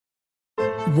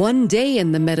One day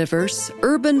in the metaverse,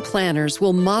 urban planners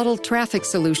will model traffic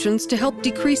solutions to help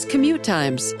decrease commute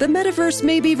times. The metaverse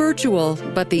may be virtual,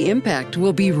 but the impact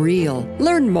will be real.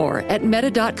 Learn more at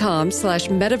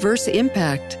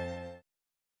meta.com/metaverseimpact.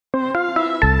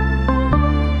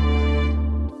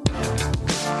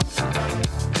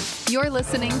 You're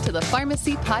listening to the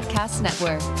Pharmacy Podcast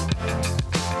Network.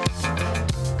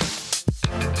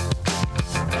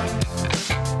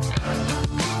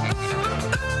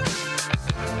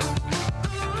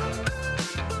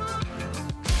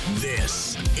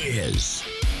 This is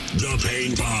the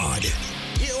Pain Pod.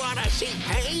 You want to see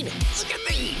pain? Look at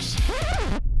these.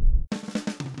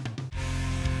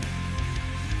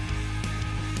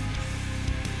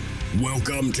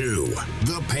 Welcome to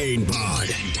the Pain Pod,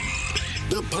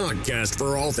 the podcast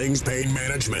for all things pain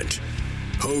management.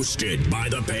 Hosted by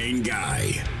the Pain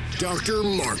Guy, Dr.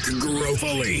 Mark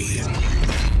Garofoli.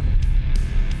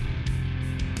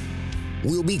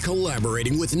 We'll be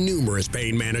collaborating with numerous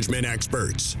pain management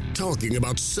experts, talking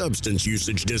about substance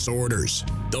usage disorders,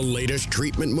 the latest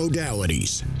treatment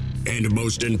modalities, and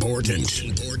most important,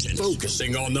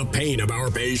 focusing on the pain of our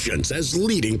patients as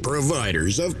leading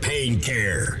providers of pain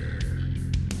care.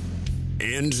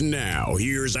 And now,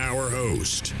 here's our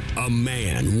host, a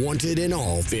man wanted in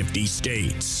all 50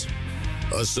 states,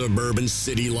 a suburban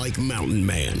city-like mountain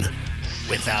man.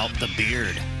 Without the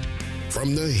beard.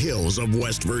 From the hills of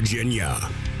West Virginia,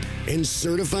 and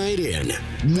certified in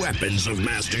weapons of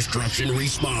mass destruction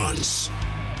response.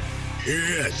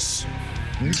 It's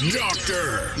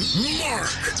Dr.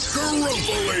 Mark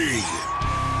Garofoli.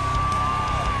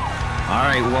 All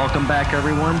right, welcome back,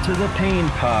 everyone, to the Pain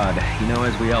Pod. You know,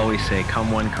 as we always say,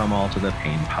 come one, come all to the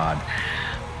Pain Pod.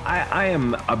 I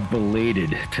am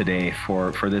belated today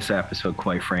for this episode,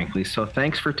 quite frankly. So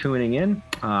thanks for tuning in.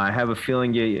 I have a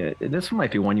feeling this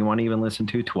might be one you want to even listen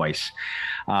to twice.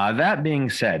 That being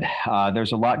said,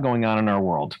 there's a lot going on in our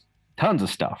world. Tons of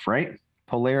stuff, right?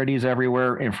 Polarities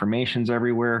everywhere, information's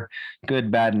everywhere,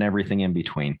 good, bad, and everything in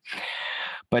between.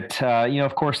 But,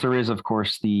 of course, there is,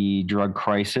 the drug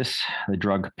crisis, the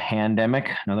drug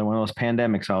pandemic, another one of those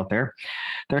pandemics out there.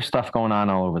 There's stuff going on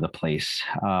all over the place.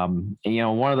 One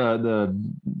of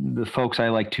the folks I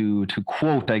like to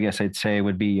quote, I guess I'd say,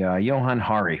 would be Johann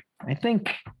Hari. I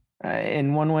think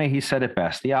in one way he said it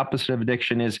best. The opposite of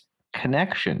addiction is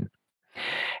connection.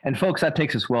 And folks, that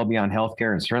takes us well beyond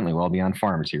healthcare and certainly well beyond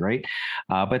pharmacy, right?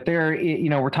 But there,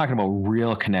 we're talking about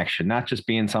real connection, not just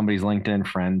being somebody's LinkedIn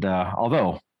friend,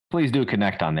 although please do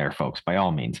connect on there, folks, by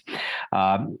all means.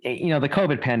 The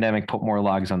COVID pandemic put more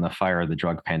logs on the fire of the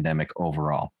drug pandemic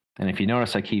overall. And if you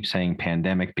notice, I keep saying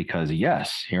pandemic because,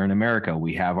 yes, here in America,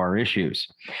 we have our issues.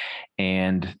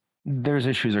 And there's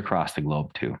issues across the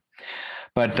globe, too.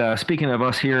 But speaking of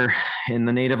us here in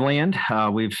the native land,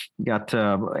 we've got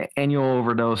annual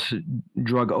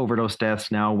drug overdose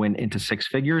deaths now went into six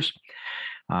figures.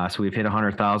 So we've hit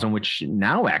 100,000, which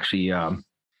now actually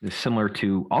is similar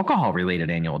to alcohol-related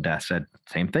annual deaths.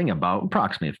 Same thing, about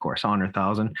approximately, of course,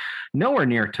 100,000. Nowhere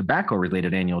near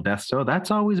tobacco-related annual deaths. So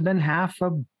that's always been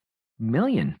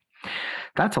 500,000.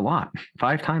 That's a lot,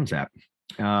 5 times that.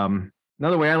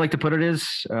 Another way I like to put it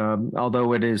is,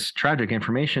 although it is tragic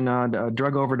information, a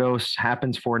drug overdose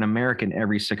happens for an American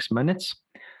every 6 minutes.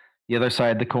 The other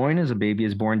side of the coin is a baby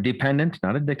is born dependent,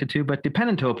 not addicted to, but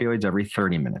dependent to opioids every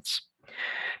 30 minutes.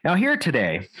 Now here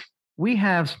today, we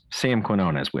have Sam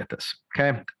Quinones with us,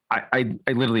 okay? I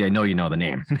literally, I know you know the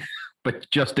name, but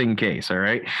just in case, all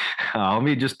right? Let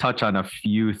me just touch on a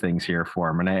few things here for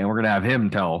him, and we're going to have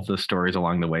him tell the stories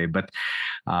along the way, but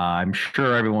I'm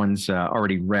sure everyone's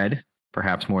already read,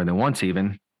 perhaps more than once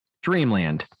even,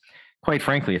 Dreamland. Quite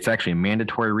frankly, it's actually a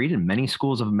mandatory read in many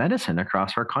schools of medicine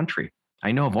across our country.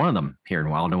 I know of one of them here in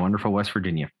wild and wonderful West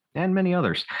Virginia, and many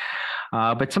others.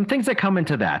 But some things that come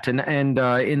into that, and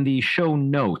in the show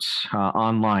notes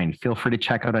online, feel free to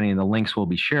check out any of the links we'll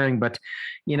be sharing. But,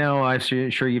 I'm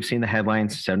sure you've seen the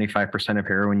headlines, 75% of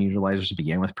heroin utilizers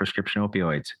began with prescription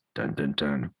opioids. Dun, dun,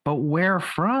 dun. But where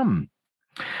from?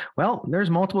 Well, there's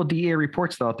multiple DEA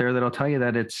reports out there that'll tell you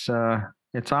that it's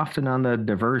often on the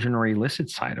diversion or illicit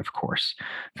side, of course.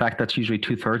 In fact, that's usually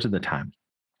 2/3 of the time.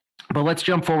 But let's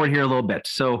jump forward here a little bit.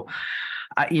 So,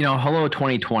 hello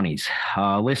 2020s.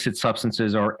 Illicit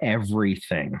substances are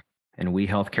everything. And we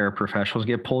healthcare professionals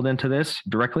get pulled into this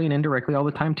directly and indirectly all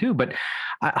the time too. But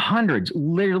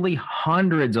literally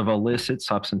hundreds of illicit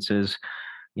substances,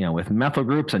 with methyl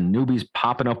groups and newbies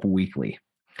popping up weekly.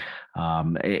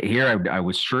 Here, I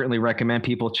would certainly recommend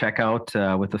people check out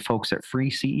with the folks at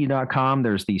freece.com.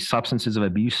 There's the Substances of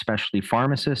Abuse Specialty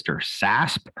Pharmacist, or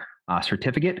SASP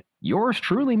certificate. Yours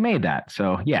truly made that.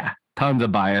 So yeah, tons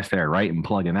of bias there, right? And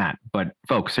plugging that. But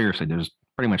folks, seriously, there's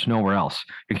pretty much nowhere else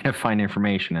you're going to find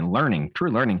information and learning, true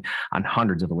learning on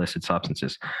hundreds of illicit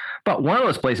substances. But one of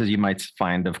those places you might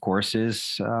find, of course,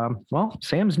 is,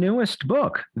 Sam's newest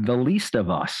book, The Least of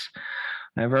Us.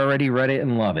 I've already read it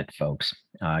and love it, folks.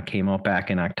 Came out back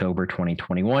in October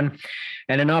 2021.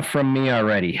 And enough from me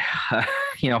already.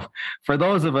 For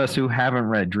those of us who haven't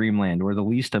read Dreamland or The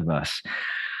Least of Us,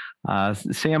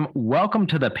 Sam, welcome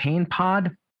to the Pain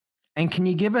Pod. And can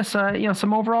you give us,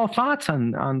 some overall thoughts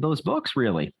on those books,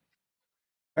 really?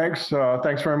 Thanks.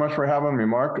 Thanks very much for having me,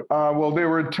 Mark. They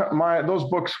were those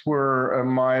books were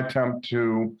my attempt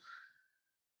to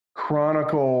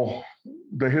chronicle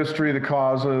the history, the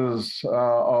causes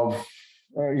of,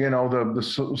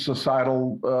 the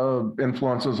societal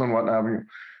influences and what have you,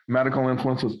 medical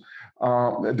influences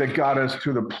that got us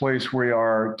to the place we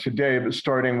are today. But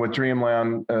starting with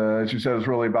Dreamland, as you said, is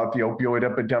really about the opioid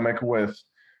epidemic, with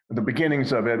the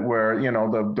beginnings of it, where,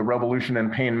 the revolution in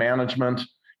pain management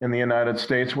in the United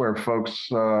States, where folks,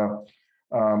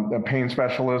 the pain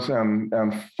specialists and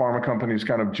pharma companies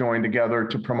kind of joined together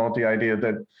to promote the idea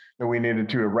that we needed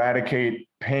to eradicate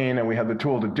pain, and we had the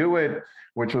tool to do it,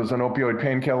 which was an opioid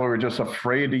painkiller. We were just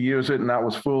afraid to use it, and that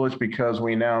was foolish, because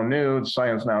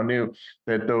science now knew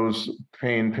that those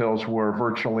pain pills were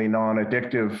virtually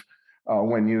non-addictive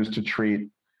when used to treat,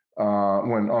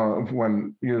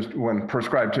 when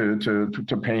prescribed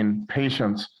to pain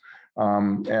patients,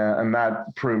 and that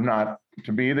proved not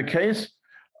to be the case.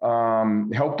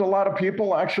 Helped a lot of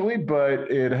people, actually, but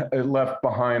it left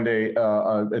behind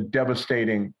a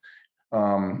devastating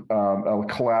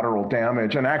collateral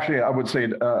damage. And actually, I would say,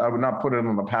 I would not put it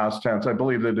in the past tense. I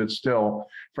believe that it's still,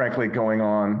 frankly, going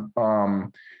on,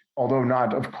 although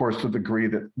not, of course, to the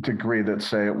degree that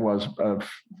say it was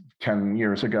 10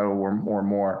 years ago or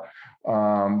more.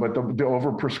 But the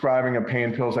overprescribing of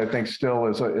pain pills, I think, still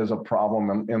is a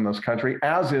problem in this country,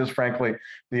 as is, frankly,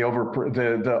 the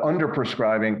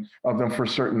underprescribing of them for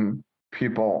certain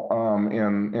people,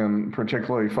 in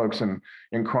particularly folks in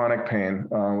chronic pain.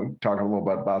 We talk a little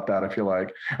bit about that, if you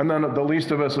like. And then The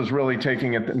Least of Us is really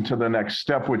taking it into the next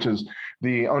step, which is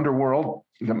the underworld,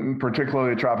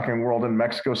 particularly the trafficking world in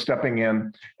Mexico, stepping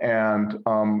in and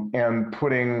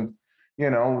putting,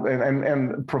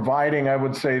 and providing, I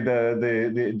would say,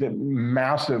 the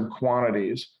massive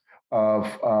quantities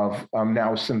of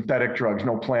now synthetic drugs,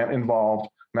 no plant involved,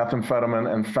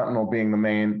 methamphetamine and fentanyl being the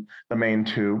main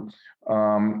two,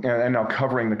 and now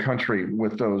covering the country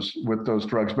with those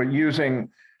drugs, but using,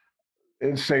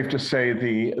 it's safe to say,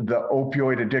 the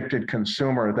opioid addicted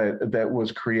consumer that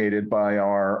was created by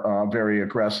our very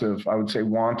aggressive, I would say,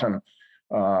 wanton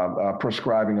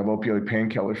prescribing of opioid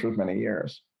painkillers for many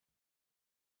years.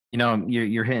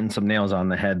 You're hitting some nails on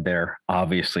the head there.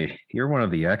 Obviously, you're one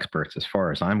of the experts as far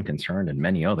as I'm concerned, and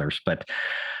many others. But,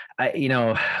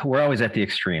 we're always at the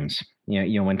extremes.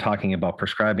 When talking about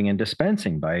prescribing and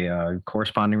dispensing by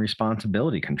corresponding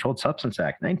responsibility, Controlled Substance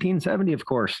Act, 1970, of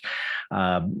course.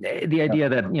 The idea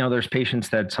that, there's patients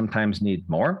that sometimes need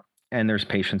more, and there's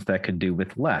patients that could do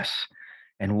with less.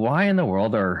 And why in the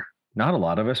world are not a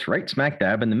lot of us right smack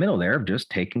dab in the middle there of just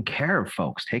taking care of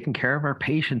folks, taking care of our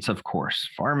patients, of course,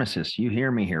 pharmacists, you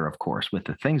hear me here, of course, with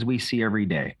the things we see every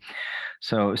day.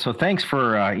 So thanks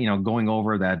for, going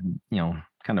over that,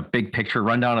 kind of big picture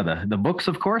rundown of the books,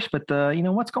 of course, but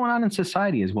what's going on in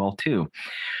society as well, too.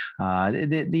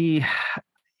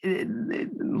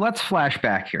 Let's flash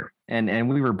back here. And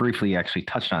we were briefly actually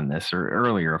touched on this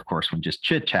earlier, of course, when just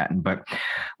chit-chatting, but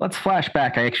let's flash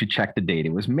back. I actually checked the date.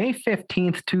 It was May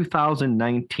 15th,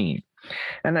 2019.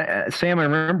 And Sam, I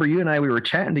remember you and we were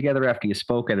chatting together after you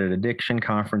spoke at an addiction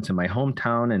conference in my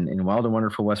hometown in Wild and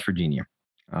Wonderful, West Virginia.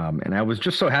 And I was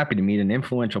just so happy to meet an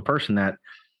influential person that,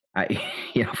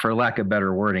 for lack of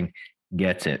better wording,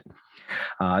 gets it.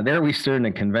 There we stood in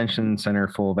a convention center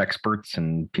full of experts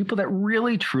and people that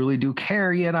really, truly do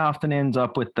care, yet often ends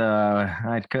up with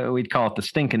we'd call it the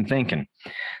stinking thinking.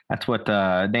 That's what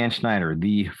Dan Schneider,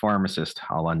 the pharmacist,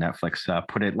 all on Netflix,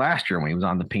 put it last year when he was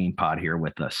on the Pain Pod here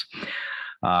with us.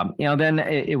 Then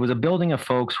it was a building of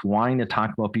folks wanting to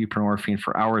talk about buprenorphine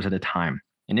for hours at a time.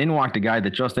 And in walked a guy that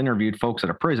just interviewed folks at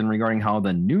a prison regarding how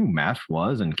the new meth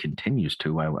was and continues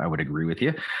to, I would agree with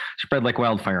you, spread like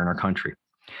wildfire in our country.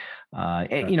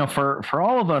 For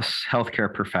all of us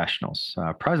healthcare professionals,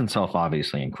 present self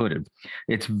obviously included,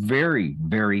 it's very,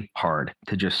 very hard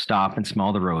to just stop and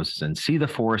smell the roses and see the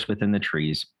forest within the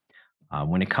trees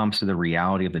when it comes to the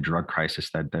reality of the drug crisis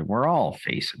that we're all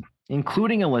facing,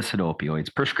 including illicit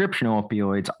opioids, prescription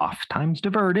opioids, oftentimes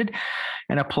diverted,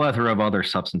 and a plethora of other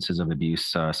substances of abuse,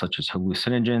 such as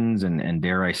hallucinogens and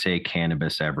dare I say,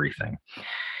 cannabis, everything.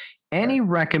 Any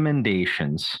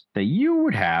recommendations that you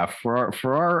would have for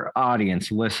our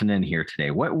audience listening here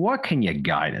today? What can you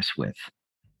guide us with?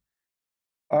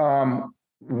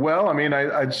 Well, I mean,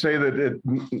 I'd say that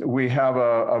we have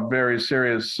a very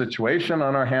serious situation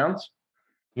on our hands,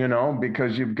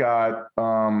 because you've got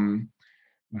the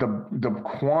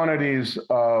quantities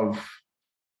of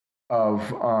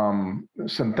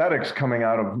synthetics coming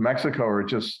out of Mexico are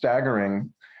just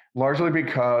staggering, largely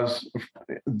because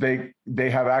they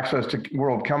have access to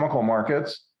world chemical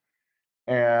markets.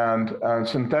 And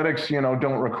synthetics,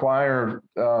 don't require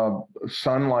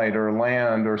sunlight or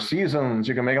land or seasons.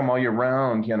 You can make them all year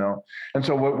round, And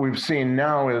so what we've seen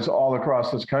now is all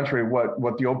across this country, what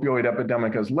the opioid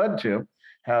epidemic has led to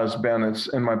has been, it's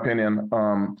in my opinion,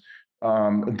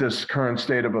 this current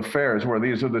state of affairs, where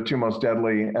these are the two most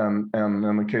deadly, and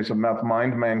in the case of meth,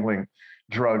 mind-mangling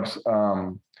drugs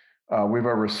we've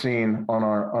ever seen on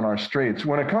our streets.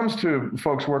 When it comes to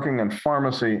folks working in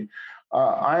pharmacy,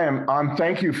 I'm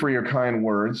thank you for your kind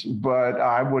words, but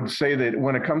I would say that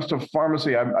when it comes to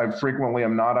pharmacy, I frequently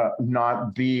am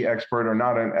not the expert or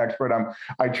not an expert.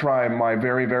 I try my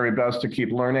very, very best to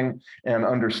keep learning and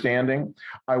understanding.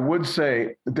 I would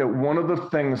say that one of the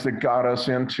things that got us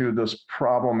into this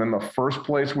problem in the first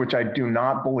place, which I do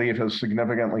not believe has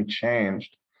significantly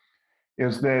changed,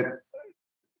 is that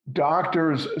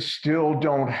doctors still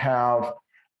don't have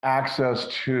access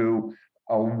to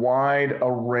a wide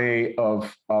array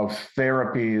of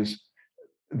therapies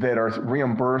that are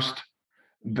reimbursed,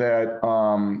 that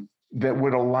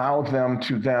would allow them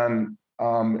to then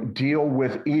deal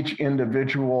with each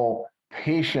individual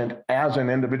patient as an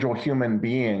individual human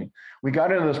being. We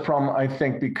got into this problem, I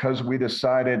think, because we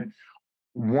decided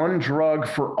one drug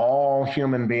for all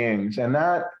human beings, and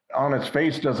that on its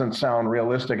face doesn't sound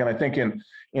realistic. And I think in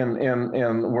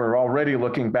we're already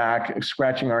looking back,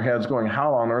 scratching our heads, going,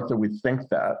 how on earth did we think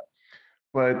that?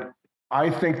 But I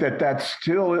think that that's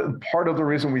still part of the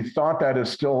reason we thought that is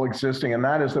still existing, and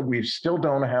that is that we still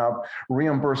don't have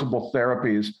reimbursable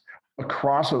therapies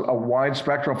across a wide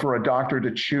spectrum for a doctor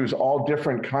to choose all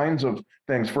different kinds of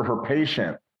things for her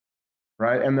patient,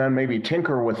 right? And then maybe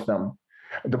tinker with them.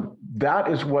 That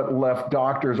is what left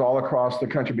doctors all across the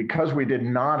country, because we did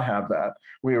not have that.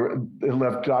 It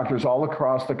left doctors all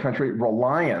across the country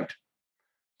reliant,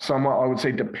 somewhat, I would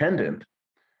say, dependent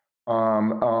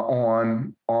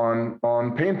on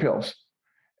pain pills,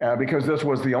 because this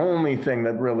was the only thing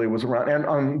that really was around.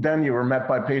 And then you were met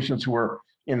by patients who were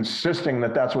insisting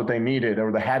that that's what they needed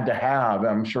or they had to have.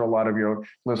 I'm sure a lot of your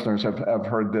listeners have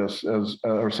heard this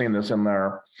or seen this in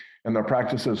their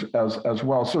practices as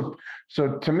well.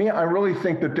 So to me, I really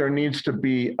think that there needs to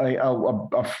be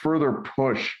a further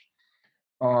push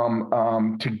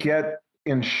to get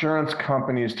insurance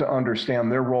companies to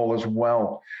understand their role as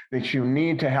well, that you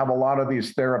need to have a lot of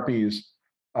these therapies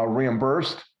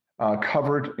reimbursed,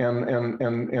 covered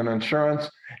in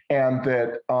insurance, and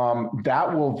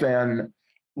that will then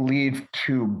lead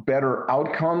to better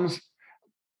outcomes.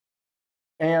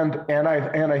 And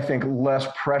I think less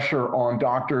pressure on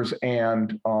doctors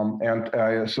and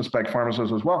I suspect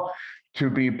pharmacists as well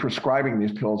to be prescribing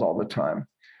these pills all the time.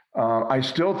 I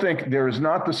still think there is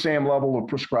not the same level of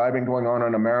prescribing going on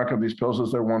in America of these pills as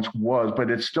there once was,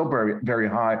 but it's still very, very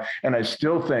high. And I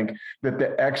still think that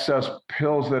the excess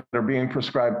pills that are being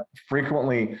prescribed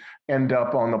frequently end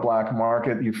up on the black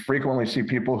market. You frequently see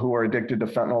people who are addicted to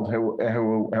fentanyl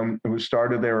who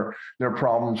started their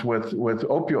problems with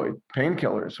opioid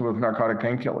painkillers, with narcotic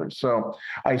painkillers. So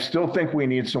I still think we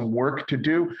need some work to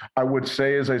do. I would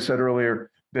say, as I said earlier,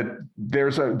 that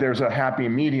there's a happy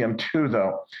medium too,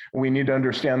 though. We need to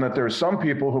understand that there are some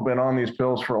people who've been on these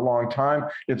pills for a long time.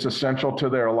 It's essential to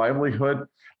their livelihood,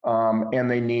 and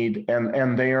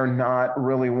they are not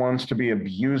really ones to be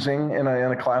abusing in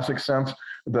a classic sense.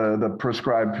 The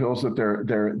prescribed pills that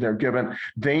they're given,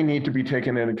 they need to be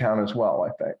taken into account as well,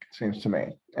 I think, it seems to me.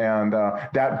 And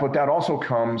that also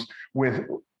comes with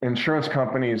insurance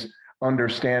companies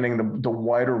understanding the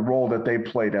wider role that they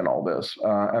played in all this,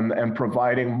 and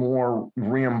providing more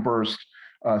reimbursed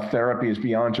therapies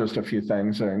beyond just a few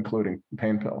things, including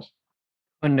pain pills.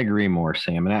 Couldn't agree more,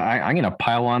 Sam. And I'm going to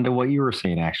pile on to what you were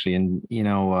saying, actually. And,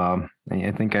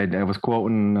 I think I was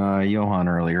quoting Johan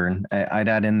earlier, and I'd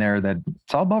add in there that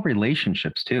it's all about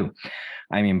relationships too.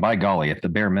 I mean, by golly, at the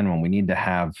bare minimum, we need to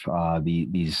have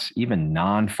these even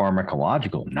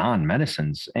non-pharmacological,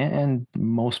 non-medicines, and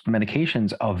most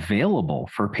medications available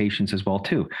for patients as well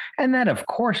too. And that, of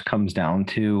course, comes down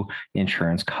to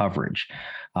insurance coverage.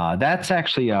 That's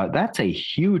actually that's a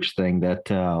huge thing that,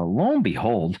 lo and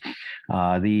behold,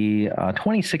 the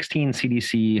 2016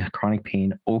 CDC chronic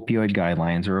pain opioid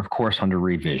guidelines are, of course, under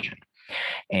revision.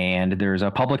 And there's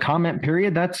a public comment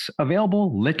period that's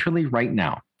available literally right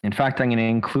now. In fact, I'm going to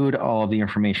include all of the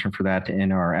information for that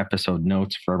in our episode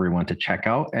notes for everyone to check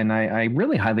out. And I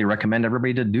really highly recommend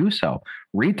everybody to do so.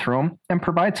 Read through them and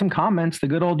provide some comments. The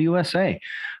good old USA.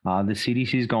 The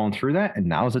CDC is going through that, and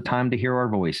now's the time to hear our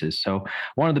voices. So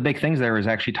one of the big things there is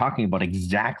actually talking about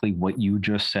exactly what you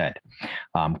just said.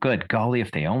 Good golly,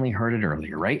 if they only heard it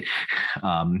earlier, right?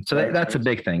 That's a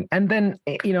big thing. And then,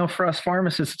 for us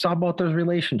pharmacists, it's all about those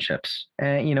relationships.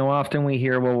 And, often we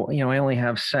hear, well, I only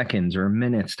have seconds or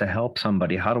minutes to help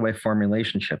somebody. How do I form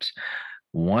relationships?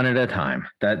 One at a time.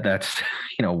 That's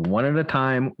one at a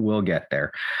time. We'll get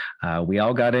there. We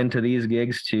all got into these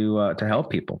gigs to help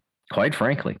people, quite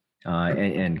frankly,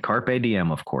 and carpe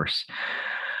diem, of course.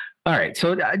 All right,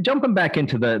 so jumping back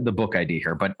into the book idea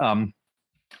here, but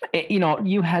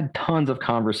you had tons of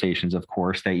conversations, of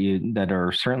course, that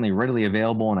are certainly readily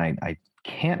available, and I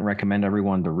can't recommend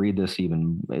everyone to read this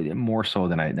even more so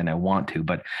than I want to.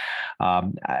 But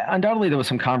undoubtedly, there was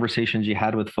some conversations you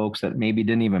had with folks that maybe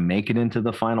didn't even make it into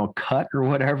the final cut or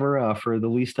whatever for the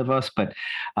least of us. But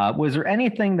was there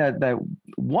anything that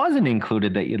wasn't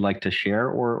included that you'd like to share,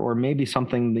 or maybe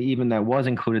something that was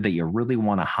included that you really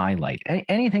want to highlight?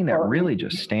 Anything that really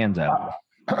just stands out?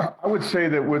 I would say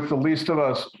that with the least of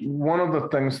us, one of the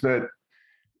things that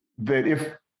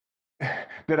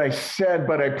I said,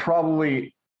 but I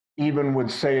probably even would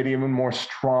say it even more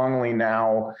strongly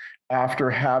now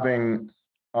after having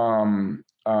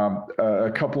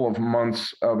a couple of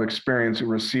months of experience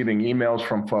receiving emails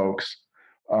from folks.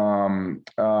 And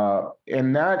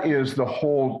that is the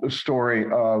whole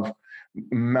story of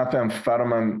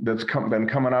methamphetamine that's been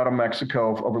coming out of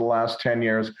Mexico over the last 10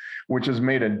 years, which is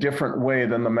made a different way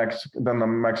than the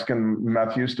Mexican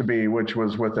meth used to be, which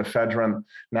was with ephedrine.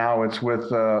 Now it's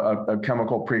with a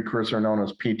chemical precursor known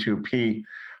as P2P.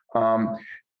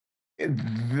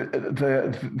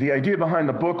 The idea behind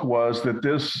the book was that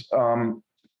this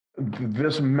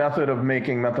method of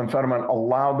making methamphetamine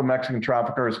allowed the Mexican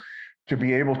traffickers to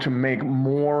be able to make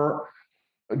more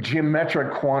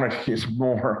geometric quantities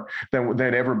more than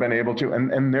they'd ever been able to,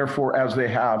 and therefore, as they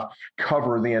have,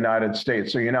 cover the United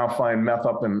States. So you now find meth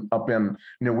up in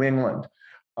New England,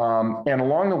 and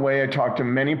along the way, I talked to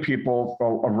many people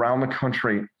around the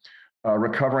country,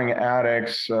 recovering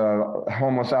addicts,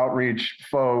 homeless outreach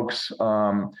folks,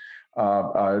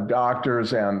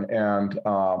 doctors and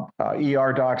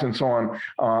ER docs and so on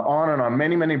and on,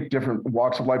 many different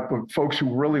walks of life, but folks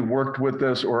who really worked with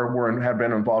this or had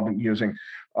been involved in using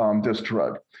this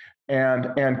drug,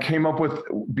 and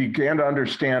began to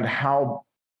understand how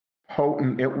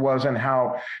potent it was and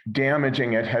how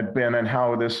damaging it had been, and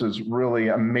how this is really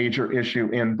a major issue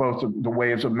in both the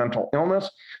waves of mental illness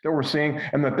that we're seeing,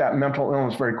 and that mental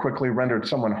illness very quickly rendered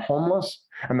someone homeless.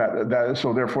 And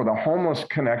so therefore the homeless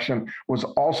connection was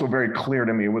also very clear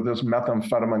to me with this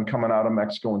methamphetamine coming out of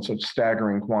Mexico in such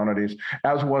staggering quantities,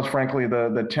 as was frankly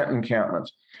the tent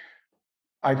encampments.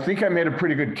 I think I made a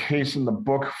pretty good case in the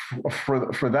book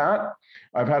for that.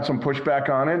 I've had some pushback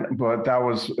on it, but that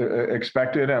was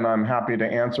expected, and I'm happy to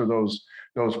answer those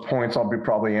points. I'll be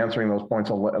probably answering those points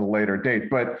at a later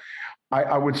date. But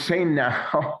I would say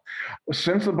now,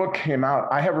 since the book came out,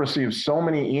 I have received so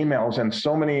many emails and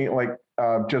so many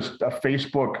just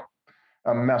Facebook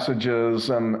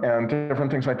messages and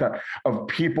different things like that of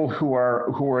people who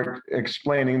are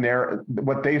explaining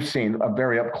what they've seen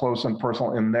very up close and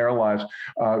personal in their lives.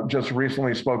 Just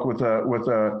recently spoke with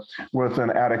an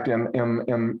addict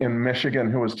in Michigan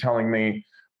who was telling me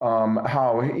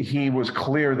how he was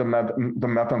clear the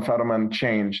methamphetamine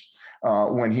changed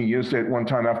when he used it one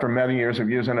time. After many years of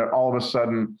using it, all of a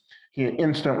sudden he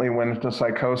instantly went into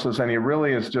psychosis, and he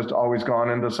really has just always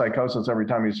gone into psychosis every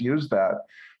time he's used that.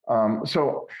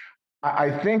 So I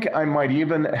think I might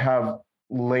even have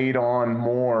laid on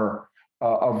more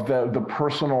of the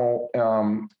personal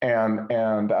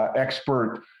and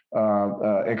expert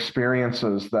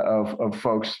experiences of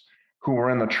folks who were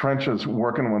in the trenches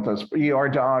working with us, ER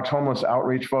docs, homeless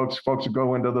outreach folks who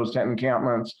go into those tent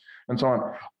encampments and so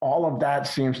on. All of that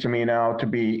seems to me now to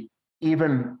be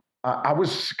even. I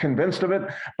was convinced of it,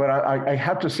 but I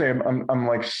have to say I'm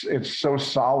like, it's so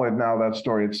solid now, that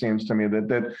story. It seems to me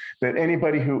that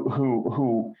anybody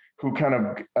who kind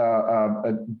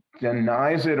of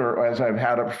denies it, or as I've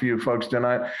had a few folks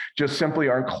deny it, just simply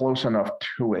aren't close enough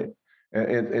to it.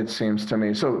 It seems to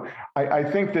me. So I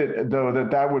think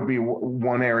that would be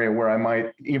one area where I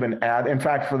might even add. In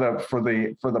fact, for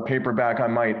the paperback, I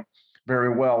might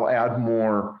very well add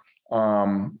more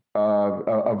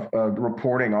of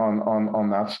reporting on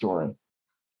that story.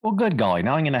 Well, good golly.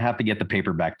 Now I'm going to have to get the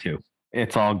paperback too.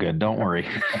 It's all good. Don't worry.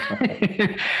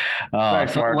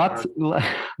 Thanks, So Mark.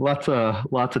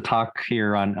 lots of talk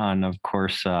here on of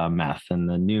course meth and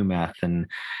the new meth and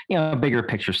bigger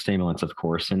picture stimulants, of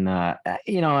course. And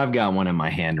I've got one in my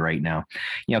hand right now.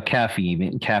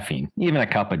 Caffeine, even a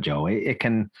cup of Joe. It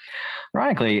can,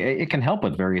 ironically, it can help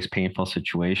with various painful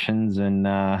situations. And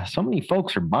so many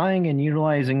folks are buying and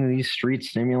utilizing these street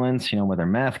stimulants. Whether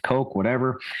meth, coke,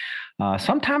 whatever.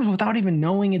 Sometimes without even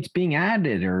knowing it's being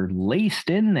added or laced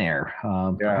in there,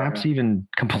 perhaps even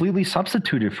completely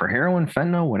substituted for heroin,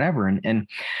 fentanyl, whatever.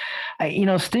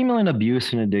 Stimulant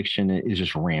abuse and addiction is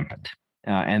just rampant.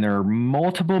 And there are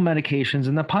multiple medications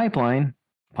in the pipeline,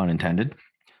 pun intended,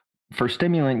 for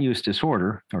stimulant use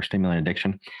disorder or stimulant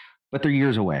addiction, but they're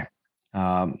years away.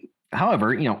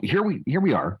 However, here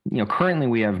we are. Currently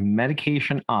we have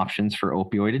medication options for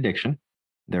opioid addiction.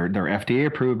 They're FDA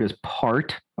approved as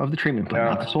part of the treatment plan,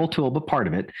 not the sole tool, but part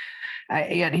of it.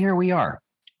 Yet here we are.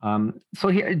 So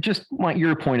here, just want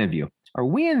your point of view. Are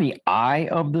we in the eye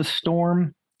of the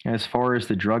storm as far as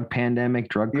the drug pandemic,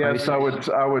 drug crisis? Yes,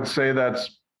 I would say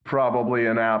that's probably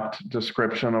an apt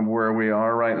description of where we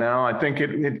are right now. I think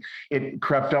it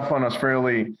crept up on us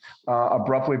fairly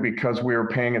abruptly because we were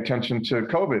paying attention to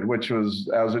COVID, which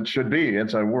was as it should be.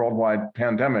 It's a worldwide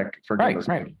pandemic, for goodness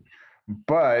sake.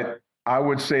 But I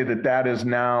would say that is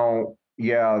now,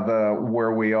 the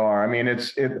where we are. I mean,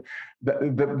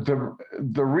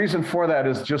 the reason for that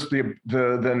is just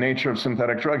the nature of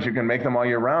synthetic drugs. You can make them all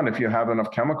year round if you have enough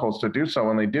chemicals to do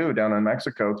so, and they do down in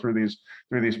Mexico through these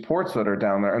ports that are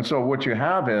down there. And so what you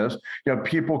have is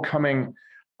people coming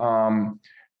out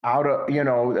of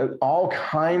all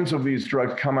kinds of these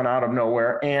drugs coming out of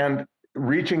nowhere and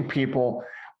reaching people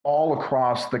all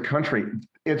across the country.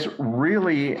 It's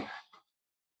really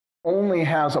only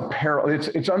has a parallel.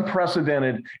 It's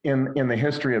unprecedented in the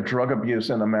history of drug abuse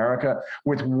in America,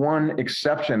 with one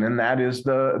exception, and that is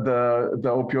the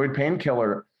opioid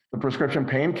painkiller, the prescription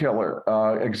painkiller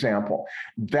example.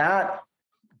 That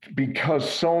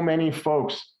because so many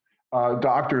folks,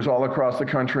 doctors all across the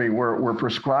country were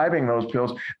prescribing those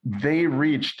pills, they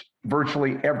reached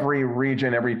virtually every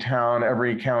region, every town,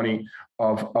 every county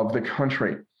of the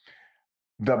country.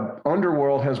 The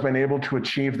underworld has been able to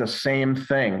achieve the same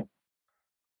thing,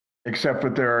 except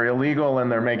that they're illegal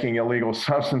and they're making illegal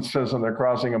substances and they're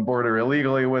crossing a border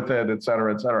illegally with it, et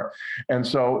cetera, et cetera. And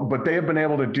so, but they have been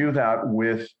able to do that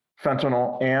with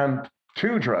fentanyl and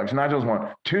two drugs, not just one,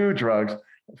 two drugs,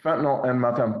 fentanyl and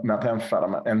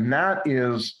methamphetamine. And that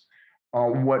is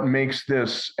what makes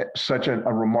this such a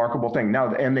remarkable thing.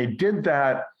 Now, and they did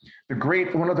that,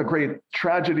 one of the great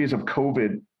tragedies of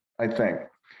COVID, I think,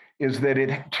 is that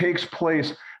it takes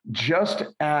place just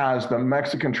as the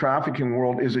Mexican trafficking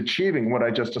world is achieving what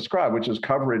I just described, which is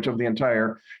coverage of the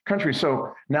entire country.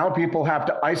 So now people have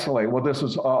to isolate. Well, this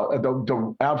is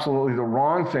absolutely the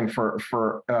wrong thing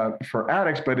for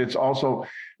addicts, but it's also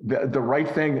the right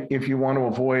thing if you want to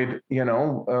avoid,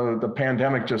 the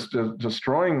pandemic just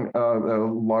destroying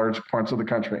large parts of the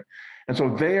country. And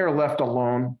so they are left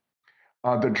alone.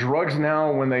 The drugs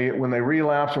now, when they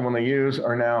relapse and when they use,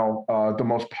 are now the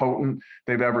most potent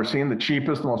they've ever seen, the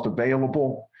cheapest, the most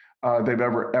available they've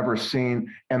ever seen,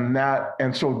 and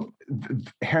so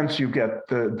hence you get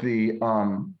the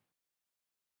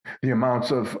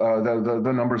amounts of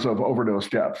the numbers of overdose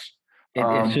deaths.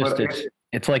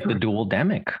 It's like the dual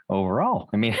demic overall.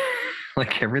 I mean,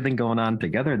 like everything going on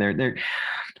together there. There's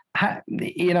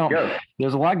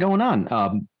a lot going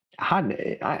on.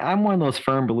 I'm one of those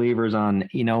firm believers on,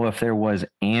 if there was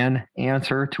an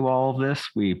answer to all of this,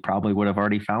 we probably would have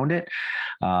already found it.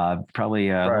 Probably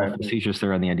a little facetious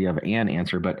there on the idea of an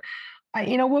answer, but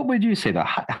what would you say?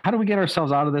 How do we get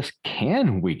ourselves out of this?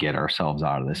 Can we get ourselves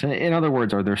out of this? In other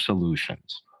words, are there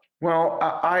solutions? Well,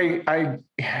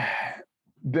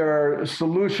 there are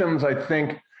solutions. I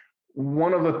think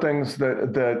one of the things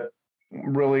that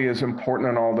really is important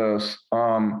in all this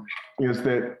is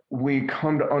that we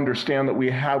come to understand that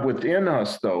we have within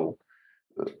us, though,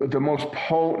 the most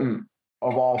potent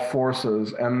of all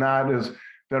forces, and that is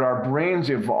that our brains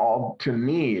evolved to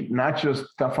need, not just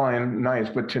define nice,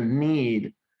 but to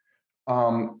need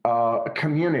a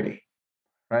community,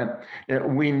 right?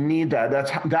 We need that.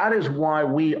 That is why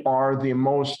we are the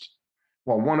most,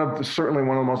 certainly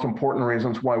one of the most important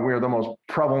reasons why we're the most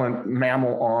prevalent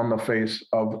mammal on the face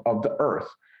of the earth.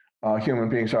 Human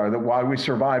beings are, that why we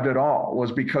survived at all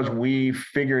was because we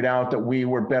figured out that we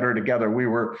were better together. We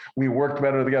worked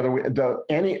better together.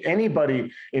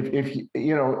 Anybody, if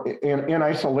in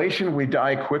isolation, we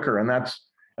die quicker, and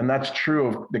that's true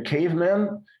of the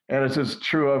cavemen, and it's as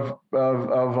true of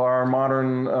our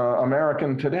modern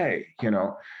American today.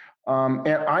 And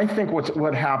I think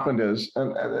what happened is,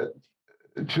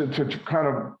 to kind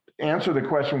of answer the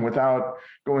question without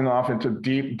going off into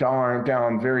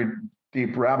down very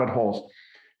deep rabbit holes,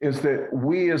 is that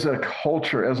we as a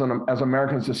culture, as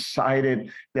Americans,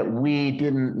 decided that we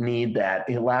didn't need that.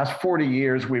 In the last 40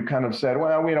 years, we've kind of said,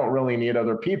 well, we don't really need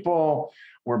other people.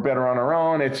 We're better on our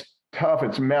own. It's tough,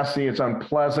 it's messy, it's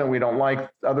unpleasant. We don't like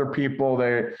other people.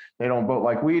 They don't vote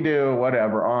like we do,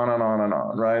 whatever, on and on and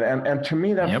on, right? And to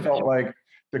me, that felt like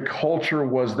the culture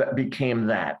became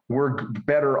that. We're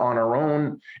better on our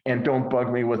own and don't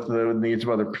bug me with the needs of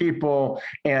other people.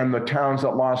 And the towns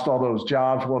that lost all those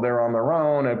jobs, well, they're on their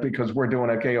own because we're doing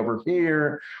okay over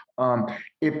here.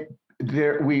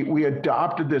 We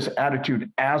adopted this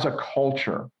attitude as a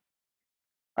culture,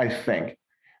 I think,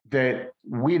 that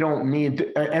we don't need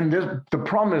to, and the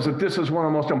problem is that this is one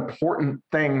of the most important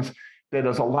things that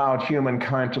has allowed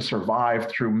humankind to survive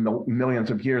through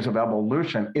millions of years of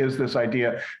evolution, is this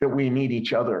idea that we need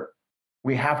each other.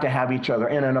 We have to have each other.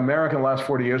 And in America, in the last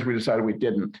 40 years, we decided we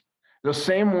didn't. The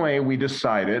same way we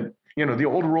decided, the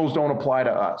old rules don't apply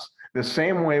to us. The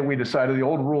same way we decided the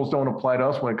old rules don't apply to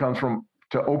us when it comes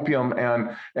to opium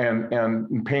and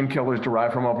painkillers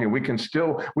derived from opium.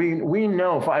 We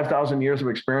know 5,000 years of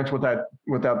experience with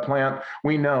that plant.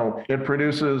 We know it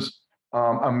produces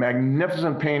a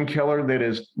magnificent painkiller that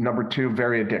is, number two,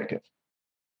 very addictive.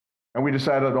 And we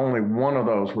decided only one of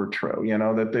those were true,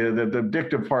 that the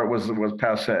addictive part was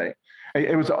passé.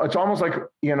 It's almost like,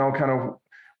 kind of,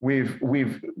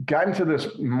 we've gotten to this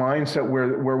mindset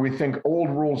where we think old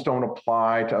rules don't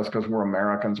apply to us because we're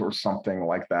Americans or something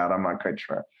like that. I'm not quite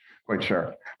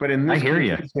sure. But in this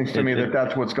case, it seems to me that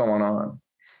that's what's going on.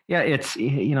 Yeah, it's,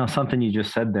 something you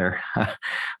just said there,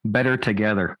 better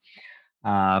together.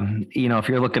 If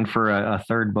you're looking for a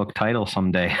third book title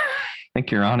someday, I think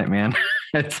you're on it, man.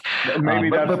 That's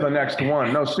the next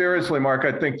one. No, seriously, Mark,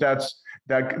 I think that's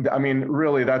kind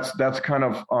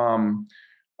of,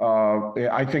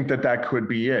 I think that could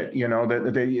be it.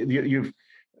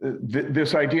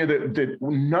 This idea that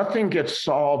nothing gets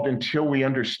solved until we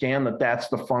understand that that's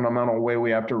the fundamental way we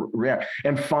have to react,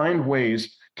 and find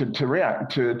ways to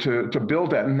react, to build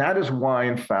that. And that is why,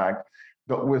 in fact,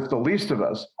 with the least of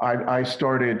us, I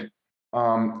started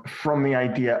from the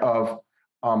idea of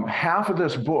half of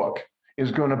this book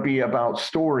is going to be about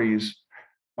stories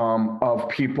of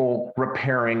people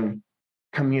repairing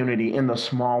community in the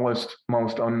smallest,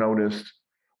 most unnoticed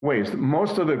ways.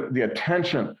 Most of the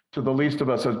attention to the least of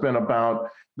us has been about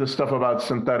the stuff about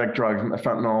synthetic drugs,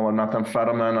 fentanyl and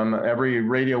methamphetamine, and every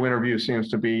radio interview seems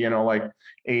to be, like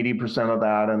 80% of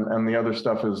that, and the other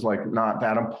stuff is like not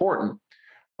that important.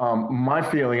 My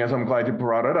feeling is, I'm glad you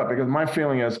brought it up, because my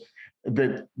feeling is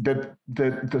that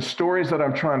the stories that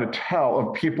I'm trying to tell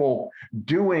of people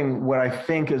doing what I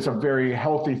think is a very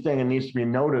healthy thing and needs to be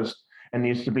noticed and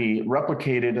needs to be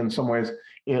replicated in some ways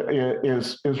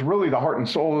is really the heart and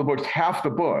soul of the book. It's half the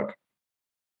book,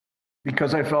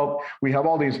 because I felt we have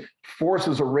all these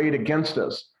forces arrayed against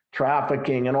us,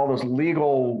 trafficking and all this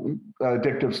legal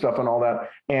addictive stuff and all that,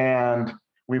 and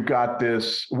we've got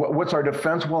this, what's our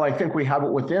defense? Well, I think we have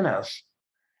it within us.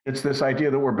 It's this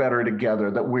idea that we're better together,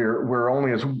 that we're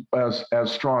only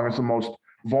as strong as the most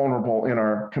vulnerable in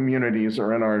our communities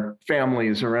or in our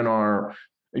families or in our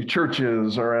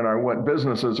churches or in our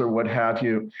businesses or what have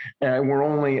you. And we're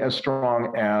only as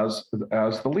strong as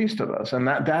the least of us. And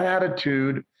that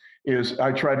attitude is,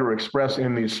 I try to express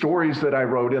in these stories that I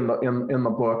wrote in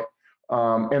the book,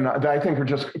 and that I think are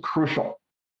just crucial,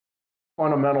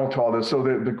 fundamental to all this. So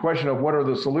the question of what are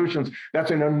the solutions,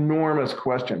 that's an enormous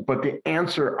question. But the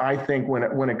answer, I think,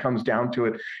 when it comes down to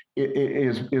it,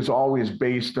 is always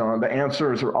based on, the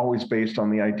answers are always based on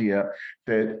the idea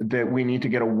that we need to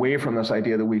get away from this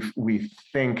idea that we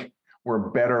think we're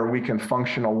better, we can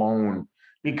function alone,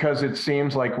 because it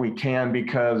seems like we can,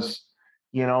 because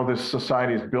this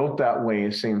society is built that way,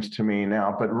 it seems to me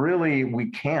now, but really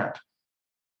we can't.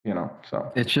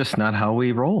 So it's just not how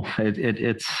we roll.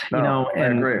 It's I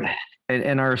agree.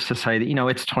 In our society,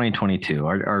 it's 2022.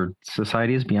 Our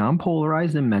society is beyond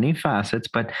polarized in many facets,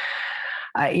 but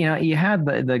you had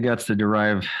the guts to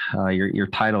derive your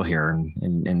title here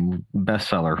and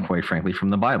bestseller, quite frankly,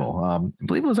 from the Bible. I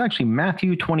believe it was actually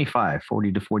Matthew 25,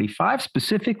 40 to 45,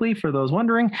 specifically for those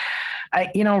wondering.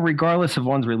 Regardless of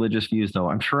one's religious views, though,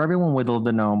 I'm sure everyone would love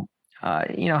to know,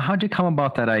 how'd you come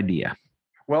about that idea?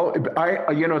 Well,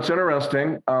 it's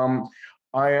interesting.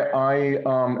 I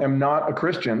am not a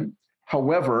Christian.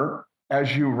 However,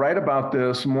 as you write about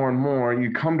this more and more,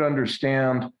 you come to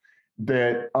understand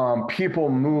people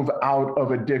move out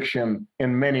of addiction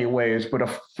in many ways, but a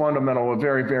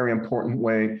very, very important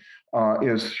way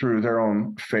is through their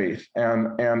own faith.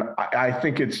 And I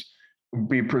think it's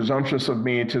be presumptuous of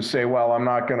me to say, well, I'm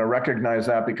not going to recognize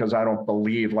that because I don't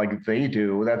believe like they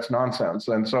do. That's nonsense.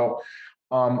 And so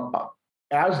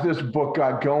as this book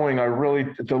got going,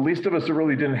 the least of us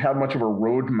really didn't have much of a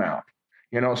roadmap.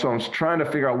 So I was trying to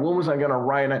figure out what was I going to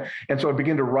write. And so I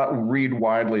began to read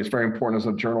widely. It's very important as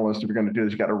a journalist. If you're going to do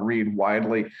this, you got to read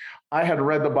widely. I had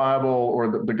read the Bible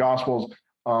or the Gospels.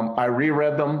 I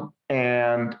reread them.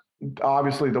 And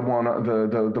obviously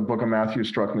the book of Matthew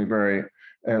struck me in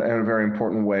a very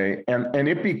important way. And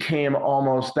it became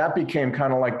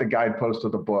kind of like the guidepost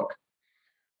of the book.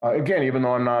 Again, even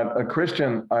though I'm not a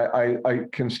Christian, I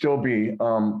can still be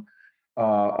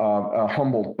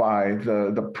humbled by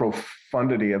the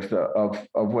profundity of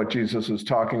what Jesus is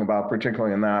talking about,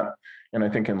 particularly in that, and I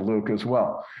think in Luke as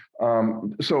well.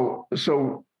 So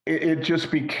it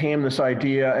just became this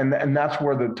idea, and that's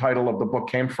where the title of the book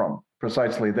came from.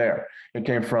 Precisely there, it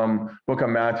came from Book of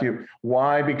Matthew.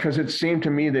 Why? Because it seemed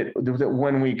to me that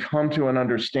when we come to an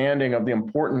understanding of the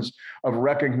importance of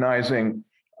recognizing,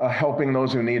 helping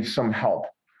those who need some help,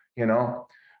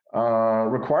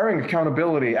 requiring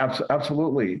accountability,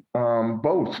 absolutely.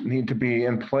 Both need to be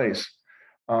in place.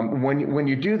 When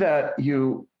you do that,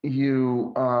 you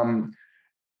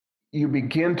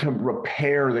begin to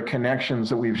repair the connections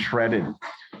that we've shredded.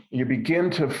 You begin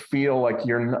to feel like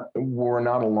we're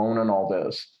not alone in all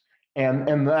this,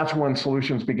 and that's when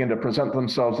solutions begin to present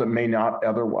themselves that may not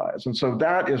otherwise. And so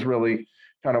that is really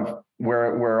kind of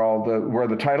where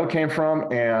the title came from,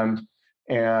 and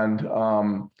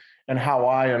how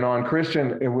I, a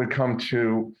non-Christian, it would come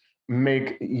to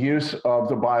make use of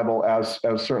the Bible as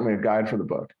certainly a guide for the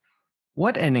book.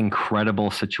 What an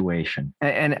incredible situation.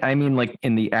 And I mean, like,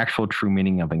 in the actual true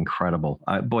meaning of incredible.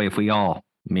 Boy, if we all,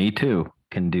 me too,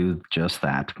 can do just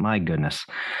that. My goodness.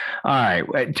 All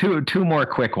right. Two more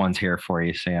quick ones here for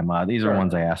you, Sam. These are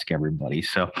ones I ask everybody.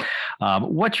 So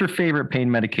what's your favorite pain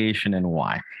medication and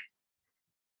why?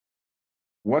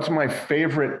 What's my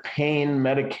favorite pain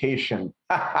medication?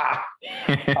 Well,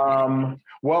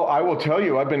 I will tell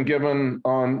you, I've been given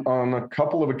on a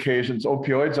couple of occasions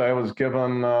opioids. I was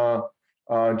given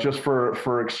just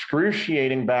for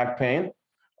excruciating back pain.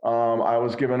 I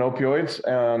was given opioids,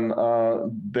 and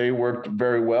they worked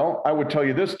very well. I would tell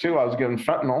you this too. I was given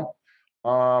fentanyl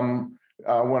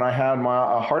when I had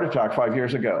my heart attack 5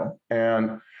 years ago.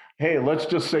 And hey, let's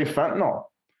just say fentanyl.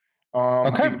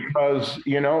 Because,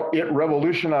 it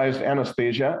revolutionized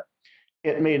anesthesia.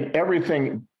 It made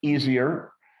everything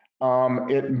easier.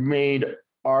 It made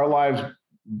our lives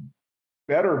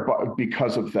better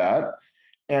because of that.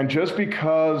 And just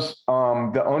because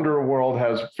the underworld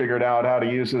has figured out how to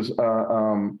use this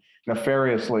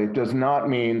nefariously does not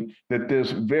mean that this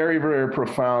very, very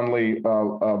profoundly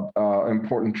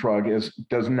important drug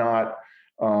does not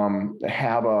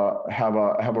have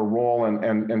a role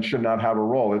and should not have a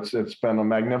role. It's been a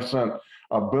magnificent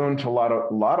boon to a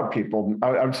lot of people.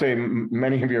 I would say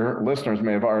many of your listeners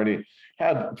may have already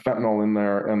had fentanyl in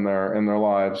their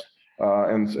lives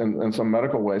in some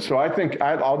medical way. So I think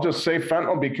I'll just say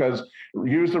fentanyl because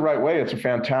used the right way, it's a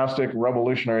fantastic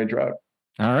revolutionary drug.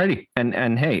 All righty.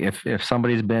 And hey, if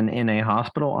somebody's been in a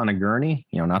hospital on a gurney,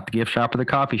 not the gift shop or the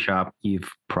coffee shop,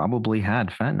 you've probably had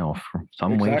fentanyl for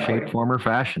some way, shape, form, or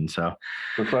fashion. So,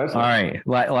 precisely. All right.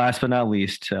 Last but not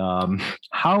least,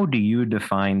 how do you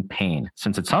define pain?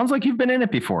 Since it sounds like you've been in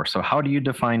it before. So how do you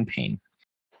define pain?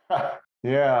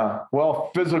 Yeah.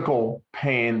 Well, physical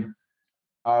pain,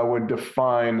 I would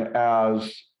define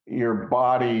as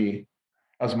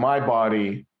my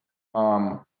body,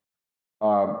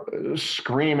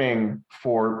 screaming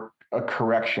for a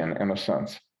correction in a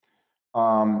sense.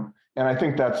 And I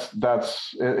think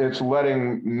it's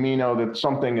letting me know that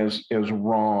something is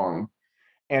wrong.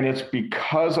 And it's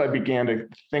because I began to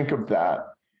think of that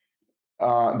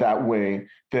way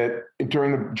that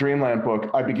during the Dreamland book,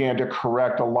 I began to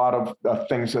correct a lot of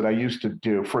things that I used to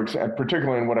do, for example,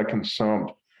 particularly in what I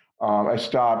consumed. I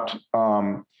stopped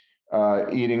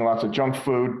eating lots of junk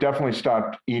food, definitely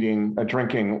stopped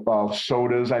drinking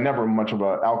sodas. I never much of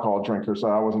an alcohol drinker, so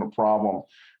that wasn't a problem.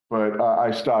 But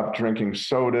I stopped drinking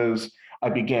sodas. I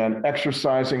began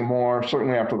exercising more,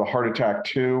 certainly after the heart attack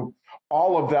too.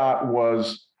 All of that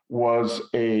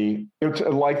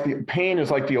pain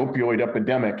is like the opioid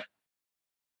epidemic,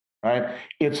 right?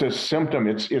 It's a symptom.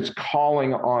 It's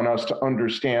calling on us to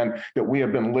understand that we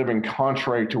have been living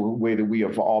contrary to the way that we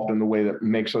evolved and the way that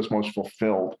makes us most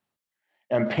fulfilled.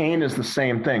 And pain is the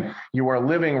same thing. You are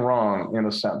living wrong in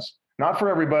a sense. Not for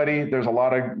everybody. There's a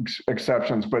lot of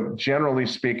exceptions, but generally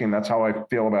speaking, that's how I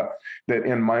feel about that.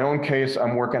 In my own case,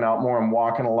 I'm working out more. I'm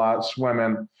walking a lot,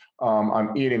 swimming.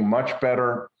 I'm eating much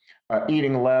better,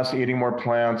 eating less, eating more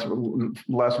plants,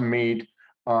 less meat.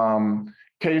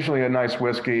 Occasionally a nice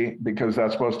whiskey because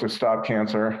that's supposed to stop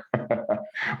cancer.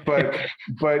 but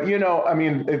I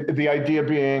mean, the idea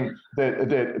being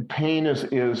that pain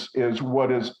is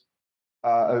what is,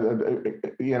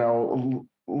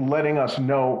 letting us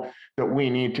know that we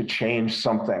need to change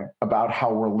something about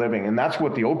how we're living. And that's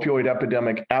what the opioid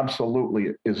epidemic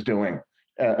absolutely is doing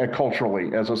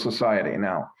culturally as a society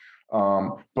now.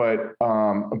 But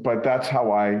that's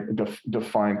how I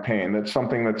define pain. That's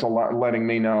something that's letting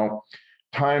me know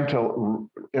time to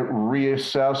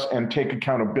reassess and take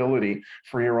accountability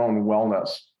for your own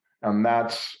wellness. And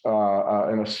that's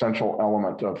an essential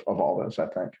element of all this, I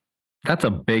think. That's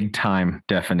a big time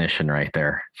definition right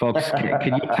there, folks.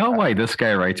 Can you tell why this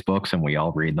guy writes books and we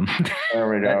all read them? There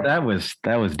we go. that was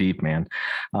deep, man.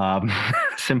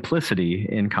 Simplicity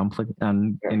in complex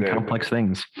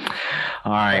things.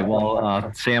 All right.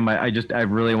 Well, Sam, I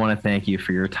really want to thank you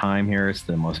for your time here. It's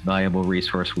the most valuable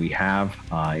resource we have.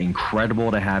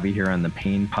 Incredible to have you here on the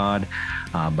Pain Pod.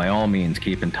 By all means,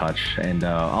 keep in touch, and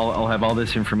I'll have all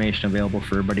this information available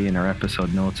for everybody in our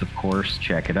episode notes. Of course,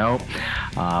 check it out.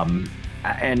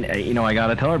 And I got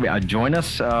to tell everybody, join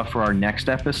us for our next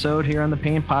episode here on the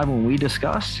Pain Pod when we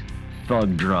discuss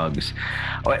thug drugs.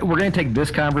 We're going to take this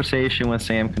conversation with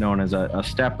Sam Canone as a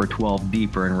step or 12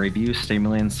 deeper and review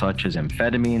stimulants such as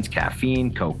amphetamines,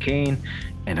 caffeine, cocaine,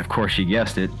 and of course, you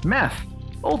guessed it, meth,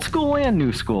 old school and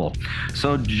new school.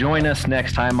 So join us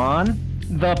next time on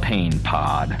The Pain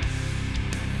Pod.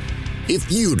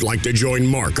 If you'd like to join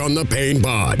Mark on the Pain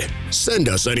Pod, send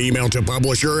us an email to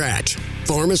publisher at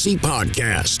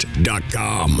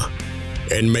pharmacypodcast.com.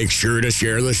 And make sure to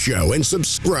share the show and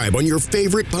subscribe on your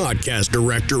favorite podcast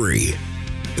directory.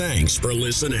 Thanks for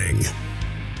listening.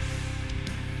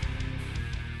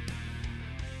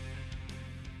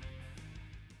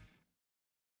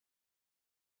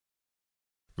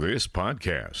 This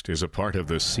podcast is a part of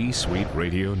the C-Suite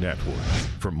Radio Network.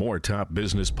 For more top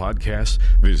business podcasts,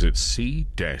 visit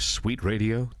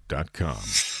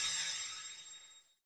c-suiteradio.com.